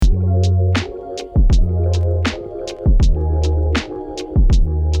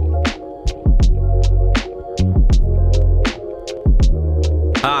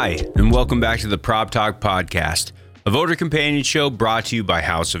welcome back to the Prop Talk Podcast, a voter companion show brought to you by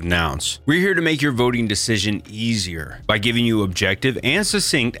House of Nouns. We're here to make your voting decision easier by giving you objective and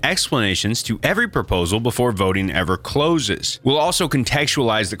succinct explanations to every proposal before voting ever closes. We'll also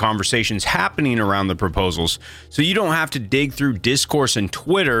contextualize the conversations happening around the proposals so you don't have to dig through discourse and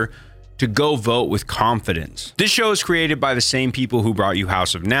Twitter to go vote with confidence. This show is created by the same people who brought you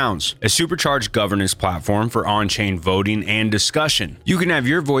House of Nouns, a supercharged governance platform for on-chain voting and discussion. You can have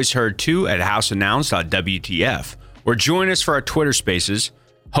your voice heard too at houseofnouns.wtf, or join us for our Twitter Spaces,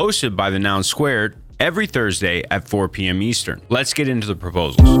 hosted by the Nouns Squared, every Thursday at 4 p.m. Eastern. Let's get into the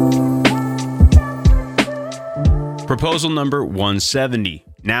proposals. Proposal number 170,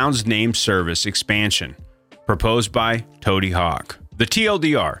 Nouns Name Service Expansion, proposed by Toady Hawk. The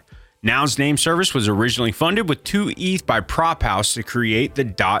TLDR, Nouns Name Service was originally funded with 2 ETH by Prop House to create the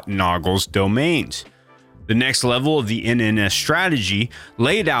 .noggles domains. The next level of the TNS strategy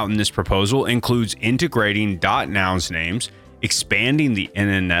laid out in this proposal includes integrating .nouns names, expanding the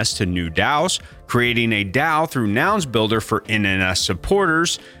TNS to new DAOs, creating a DAO through Nouns Builder for TNS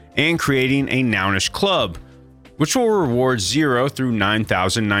supporters, and creating a Nounish Club, which will reward 0 through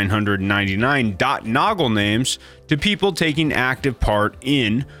 9,999 .noggle names to people taking active part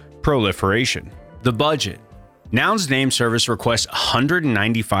in proliferation. The budget. Nouns Name Service requests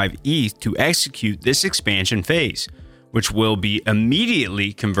 195 ETH to execute this expansion phase, which will be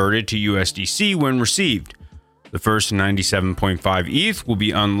immediately converted to USDC when received. The first 97.5 ETH will be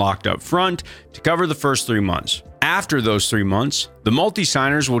unlocked up front to cover the first 3 months. After those 3 months, the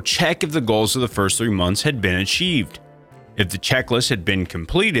multi-signers will check if the goals of the first 3 months had been achieved. If the checklist had been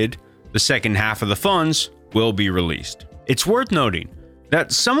completed, the second half of the funds will be released. It's worth noting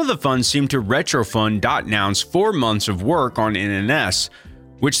that some of the funds seem to retrofund .nouns 4 months of work on TNS,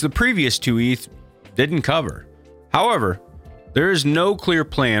 which the previous 2 ETH didn't cover. However, there is no clear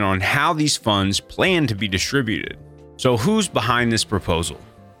plan on how these funds plan to be distributed. So who's behind this proposal?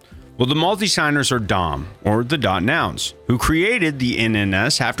 Well, the multi-signers are Dom, or the .nouns, who created the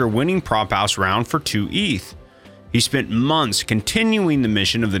TNS after winning Prop House round for 2 ETH. He spent months continuing the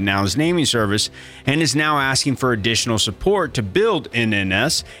mission of the Nouns naming service and is now asking for additional support to build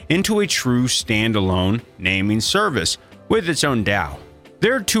TNS into a true standalone naming service with its own DAO.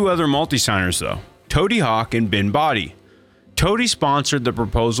 There are 2 other multi-signers though, Toady Hawk and Ben Body. Toady sponsored the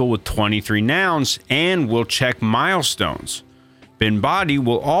proposal with 23 nouns and will check milestones. Ben Body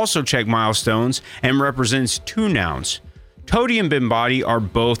will also check milestones and represents 2 nouns. Toady and Ben Body are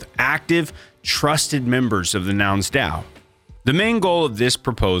both active, trusted members of the Nouns DAO. The main goal of this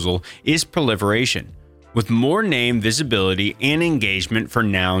proposal is proliferation, with more name visibility and engagement for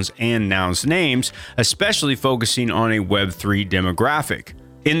nouns and nouns names, especially focusing on a Web3 demographic.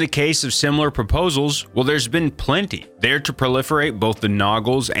 In the case of similar proposals, well, there's been plenty there to proliferate both the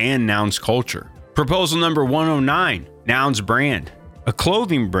noggles and nouns culture. Proposal number 109, Nouns Brand. A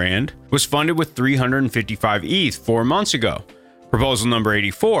clothing brand was funded with 355 ETH 4 months ago. Proposal number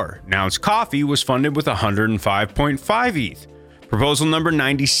 84, Nouns Coffee, was funded with 105.5 ETH. Proposal number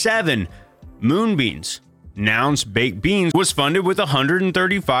 97, Moonbeans. Nouns Baked Beans was funded with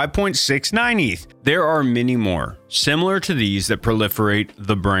 135.69 ETH. There are many more, similar to these, that proliferate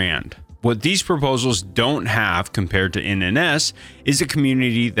the brand. What these proposals don't have compared to TNS is a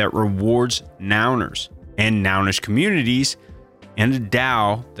community that rewards nouners and nounish communities, and a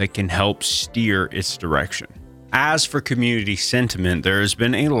DAO that can help steer its direction. As for community sentiment, there has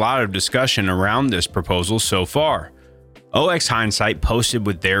been a lot of discussion around this proposal so far. OX Hindsight posted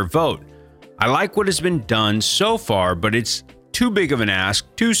with their vote. I like what has been done so far, but it's too big of an ask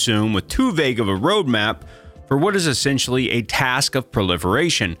too soon with too vague of a roadmap for what is essentially a task of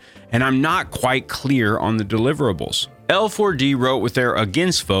proliferation, and I'm not quite clear on the deliverables. L4D wrote with their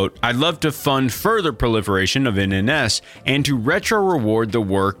against vote, I'd love to fund further proliferation of TNS and to retro reward the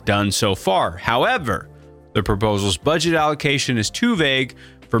work done so far. However, the proposal's budget allocation is too vague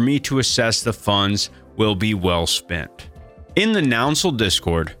for me to assess the funds will be well spent. In the Nounsel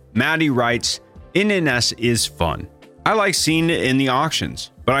Discord, Maddie writes, TNS is fun. I like seeing it in the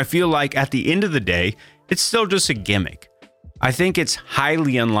auctions, but I feel like at the end of the day, it's still just a gimmick. I think it's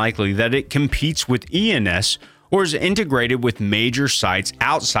highly unlikely that it competes with ENS or is integrated with major sites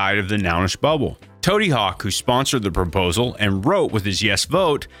outside of the Nounish bubble. Toady Hawk, who sponsored the proposal and wrote with his yes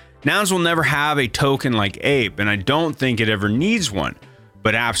vote, Nouns will never have a token like Ape, and I don't think it ever needs one.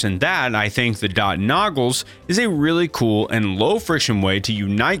 But absent that, I think the .noggles is a really cool and low-friction way to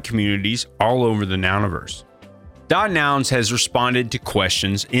unite communities all over the Nouniverse. .nouns has responded to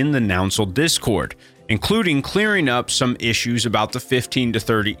questions in the Nounsel Discord, including clearing up some issues about the 15 to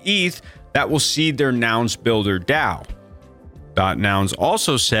 30 ETH that will seed their Nouns Builder DAO. .nouns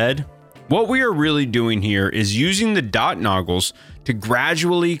also said, What we are really doing here is using the dot noggles to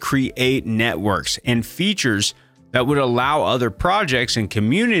gradually create networks and features that would allow other projects and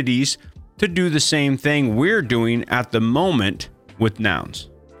communities to do the same thing we're doing at the moment with Nouns.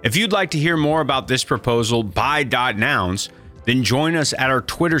 If you'd like to hear more about this proposal by .Nouns, then join us at our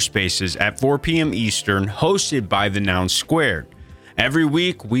Twitter Spaces at 4 p.m. Eastern, hosted by the Nouns Squared. Every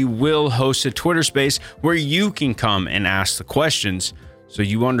week, we will host a Twitter Space where you can come and ask the questions so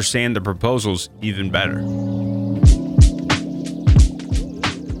you understand the proposals even better.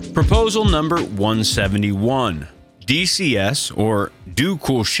 Proposal number 171, DCS, or Do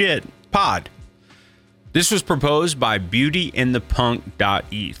Cool Shit, Pod. This was proposed by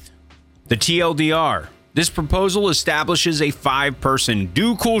beautyandthepunk.eth. The TLDR. This proposal establishes a 5-person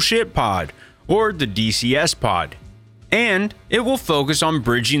Do Cool Shit Pod, or the DCS Pod, and it will focus on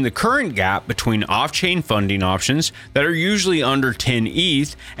bridging the current gap between off-chain funding options that are usually under 10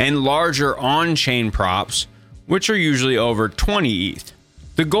 ETH and larger on-chain props, which are usually over 20 ETH.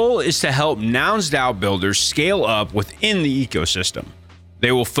 The goal is to help Nouns DAO builders scale up within the ecosystem.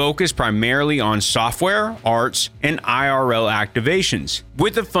 They will focus primarily on software, arts, and IRL activations,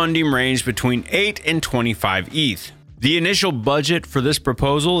 with a funding range between 8 and 25 ETH. The initial budget for this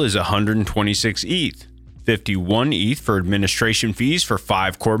proposal is 126 ETH, 51 ETH for administration fees for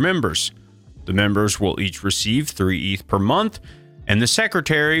 5 core members. The members will each receive 3 ETH per month, and the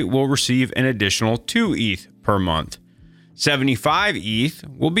secretary will receive an additional 2 ETH per month. 75 ETH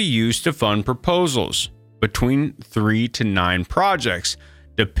will be used to fund proposals between 3 to 9 projects,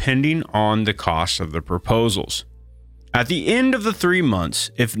 depending on the cost of the proposals. At the end of the 3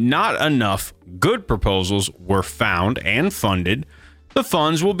 months, if not enough good proposals were found and funded, the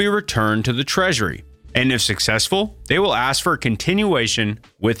funds will be returned to the Treasury, and if successful, they will ask for a continuation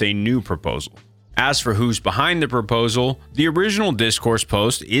with a new proposal. As for who's behind the proposal, the original discourse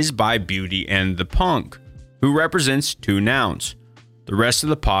post is by Beauty and the Punk, who represents 2 nouns. The rest of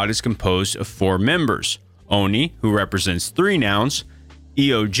the pod is composed of 4 members: Oni, who represents 3 nouns,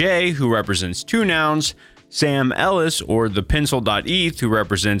 EOJ, who represents 2 nouns, Sam Ellis, or the Pencil.eth, who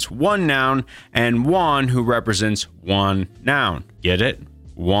represents 1 noun, and Juan, who represents 1 noun. Get it?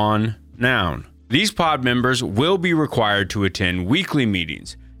 1 noun. These pod members will be required to attend weekly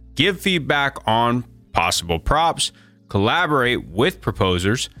meetings, give feedback on possible props, collaborate with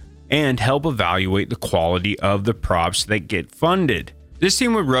proposers, and help evaluate the quality of the props that get funded. This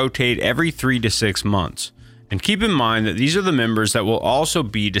team would rotate every 3 to 6 months. And keep in mind that these are the members that will also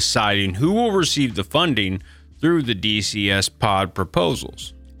be deciding who will receive the funding through the DCS pod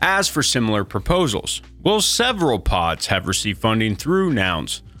proposals. As for similar proposals, well, several pods have received funding through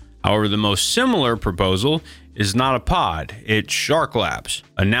Nouns. However, the most similar proposal is not a pod, it's Shark Labs,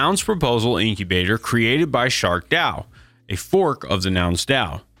 a Nouns proposal incubator created by Shark DAO, a fork of the Nouns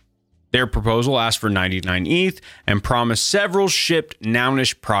DAO. Their proposal asked for 99 ETH and promised several shipped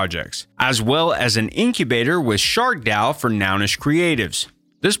Nounish projects, as well as an incubator with Shark DAO for Nounish creatives.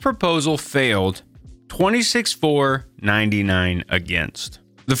 This proposal failed 26,499 against.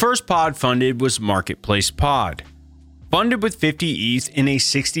 The first pod funded was Marketplace Pod, funded with 50 ETH in a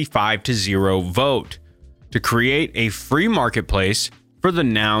 65-0 vote to create a free marketplace for the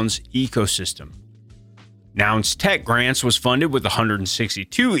Nouns ecosystem. Nouns Tech Grants was funded with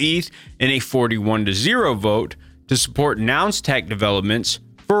 162 ETH in a 41-0 vote to support Nouns Tech developments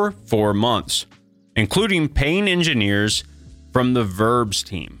for 4 months, including paying engineers from the Verbs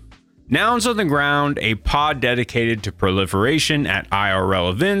team. Nouns on the Ground, a pod dedicated to proliferation at IRL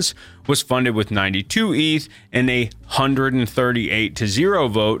events, was funded with 92 ETH in a 138-0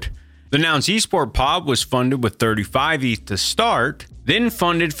 vote. The Nouns Esport pod was funded with 35 ETH to start, then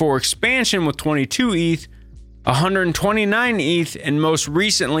funded for expansion with 22 ETH, 129 ETH, and most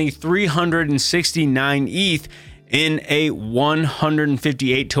recently 369 ETH in a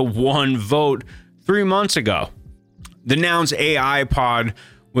 158-1 vote 3 months ago. The Nouns AI pod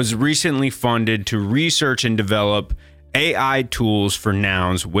was recently funded to research and develop AI tools for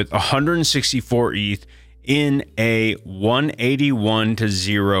Nouns with 164 ETH in a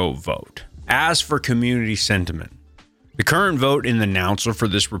 181-0 vote. As for community sentiment, the current vote in the Nouncil for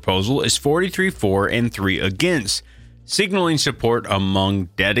this proposal is 43 for and 3 against, signaling support among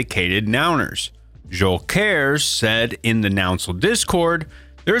dedicated Nouners. Joel Cares said in the Nouncil Discord,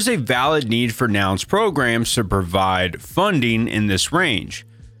 there is a valid need for Nouns programs to provide funding in this range,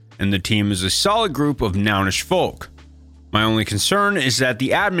 and the team is a solid group of Nounish folk. My only concern is that the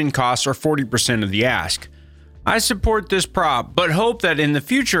admin costs are 40% of the ask. I support this prop, but hope that in the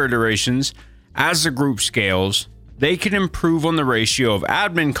future iterations, as the group scales, they can improve on the ratio of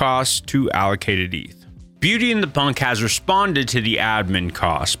admin costs to allocated ETH. Beauty and the Punk has responded to the admin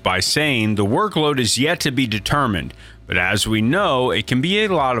cost by saying the workload is yet to be determined, but as we know, it can be a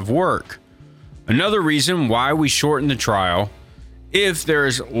lot of work. Another reason why we shorten the trial: if there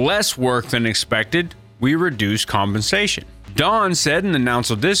is less work than expected, we reduce compensation. Don said in the Nouns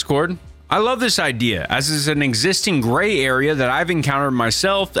Discord, "I love this idea, as it's an existing gray area that I've encountered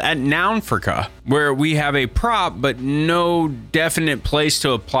myself at Nounfrica, where we have a prop but no definite place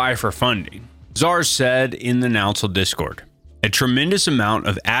to apply for funding." Czar said in the Nouns Discord, "A tremendous amount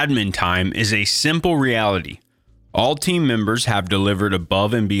of admin time is a simple reality. All team members have delivered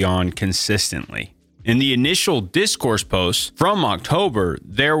above and beyond consistently." In the initial discourse posts from October,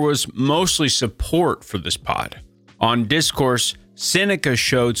 there was mostly support for this pod. On discourse, Seneca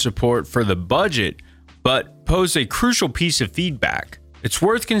showed support for the budget, but posed a crucial piece of feedback. It's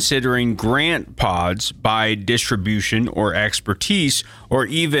worth considering grant pods by distribution or expertise, or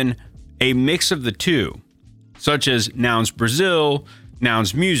even a mix of the two, such as Nouns Brazil,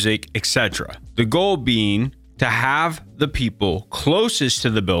 Nouns Music, etc. The goal being to have the people closest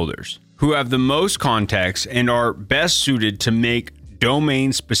to the builders, who have the most context and are best suited to make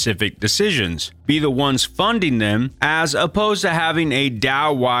domain-specific decisions, be the ones funding them, as opposed to having a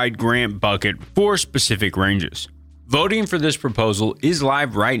DAO-wide grant bucket for specific ranges. Voting for this proposal is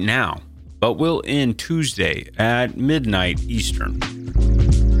live right now, but will end Tuesday at midnight Eastern.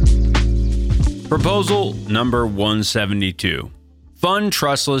 Proposal number 172. Fund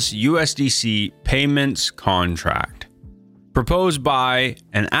Trustless USDC Payments Contract. Proposed by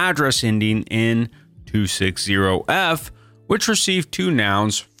an address ending in 260F, which received 2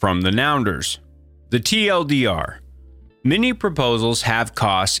 nouns from the Nounders. The TLDR. Many proposals have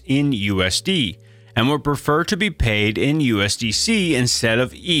costs in USD and would prefer to be paid in USDC instead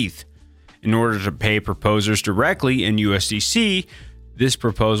of ETH. In order to pay proposers directly in USDC, this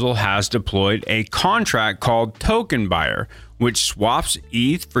proposal has deployed a contract called Token Buyer, which swaps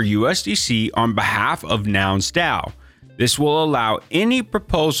ETH for USDC on behalf of Nouns DAO. This will allow any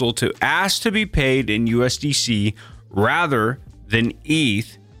proposal to ask to be paid in USDC rather than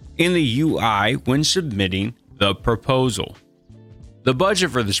ETH in the UI when submitting the proposal. The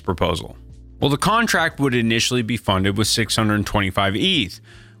budget for this proposal. Well, the contract would initially be funded with 625 ETH,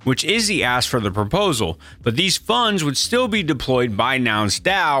 which is the ask for the proposal, but these funds would still be deployed by Nouns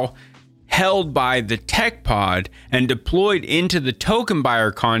DAO, held by the tech pod, and deployed into the Token Buyer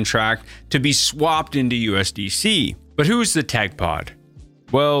contract to be swapped into USDC. But who's the tech pod?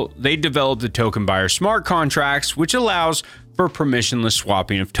 Well, they developed the Token Buyer smart contracts, which allows for permissionless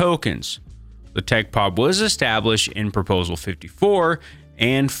swapping of tokens. The tech pod was established in Proposal 54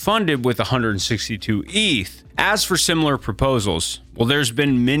 and funded with 162 ETH. As for similar proposals, well, there's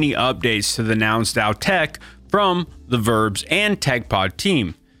been many updates to the Nouns DAO tech from the Verbs and TechPod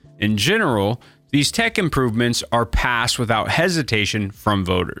team. In general, these tech improvements are passed without hesitation from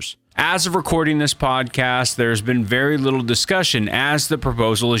voters. As of recording this podcast, there's been very little discussion as the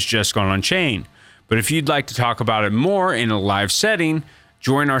proposal has just gone on chain. But if you'd like to talk about it more in a live setting,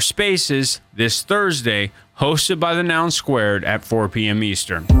 join our spaces this Thursday, hosted by the Nouns Squared at 4 p.m.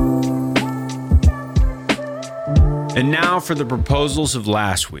 Eastern. And now for the proposals of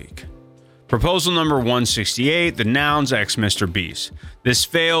last week. Proposal number 168, the Nouns x Mr. Beast. This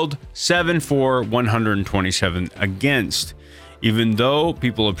failed 7-4-127 against. Even though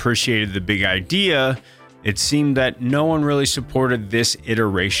people appreciated the big idea, it seemed that no one really supported this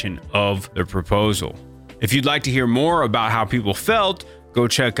iteration of the proposal. If you'd like to hear more about how people felt, go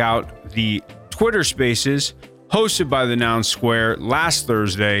check out the Twitter Spaces hosted by the Nouns Square last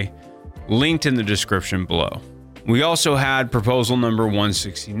Thursday, linked in the description below. We also had proposal number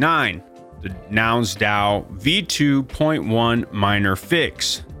 169, the Nouns DAO v2.1 minor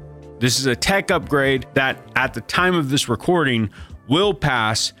fix. This is a tech upgrade that at the time of this recording will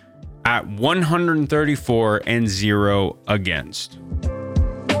pass at 134 and 0 against.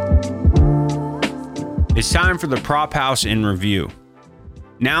 It's time for the Prop House in review.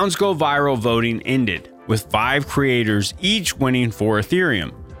 Nouns Go Viral voting ended with 5 creators each winning 4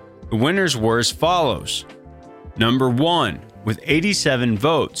 Ethereum. The winners were as follows. Number 1, with 87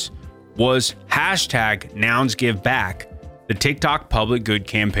 votes, was hashtag #NounsGiveBack, the TikTok public good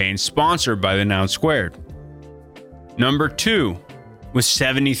campaign sponsored by the Nouns Squared. Number 2, with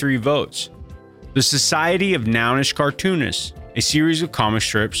 73 votes, the Society of Nounish Cartoonists, a series of comic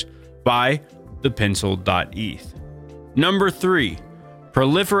strips by thepencil.eth. Number 3,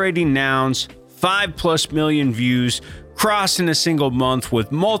 proliferating nouns, 5+ million views, crossed in a single month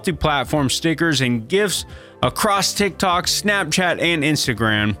with multi-platform stickers and GIFs across TikTok, Snapchat, and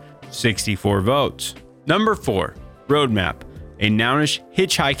Instagram, 64 votes. Number 4, Roadmap, a Nounish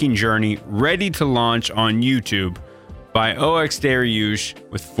hitchhiking journey ready to launch on YouTube by OX Dariush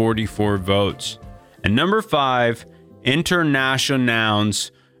with 44 votes. And number 5, International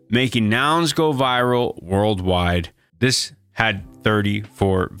Nouns, making nouns go viral worldwide. This had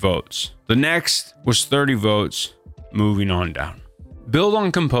 34 votes. The next was 30 votes. Moving on down. Build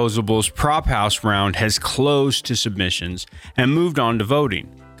on Composable's Prop House round has closed to submissions and moved on to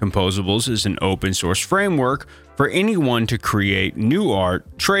voting. Composables is an open source framework for anyone to create new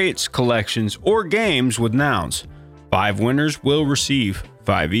art, traits, collections, or games with nouns. 5 winners will receive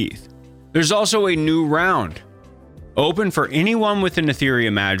 5 ETH. There's also a new round, open for anyone with an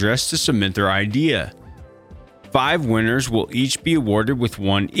Ethereum address to submit their idea. 5 winners will each be awarded with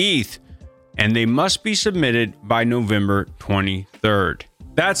 1 ETH, and they must be submitted by November 23rd.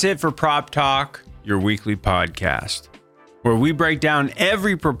 That's it for Prop Talk, your weekly podcast, where we break down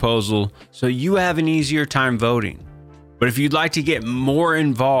every proposal so you have an easier time voting. But if you'd like to get more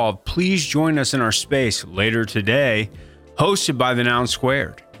involved, please join us in our space later today, hosted by the Noun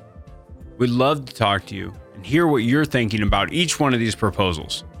Squared. We'd love to talk to you and hear what you're thinking about each one of these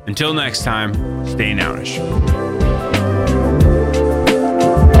proposals. Until next time, stay nounish.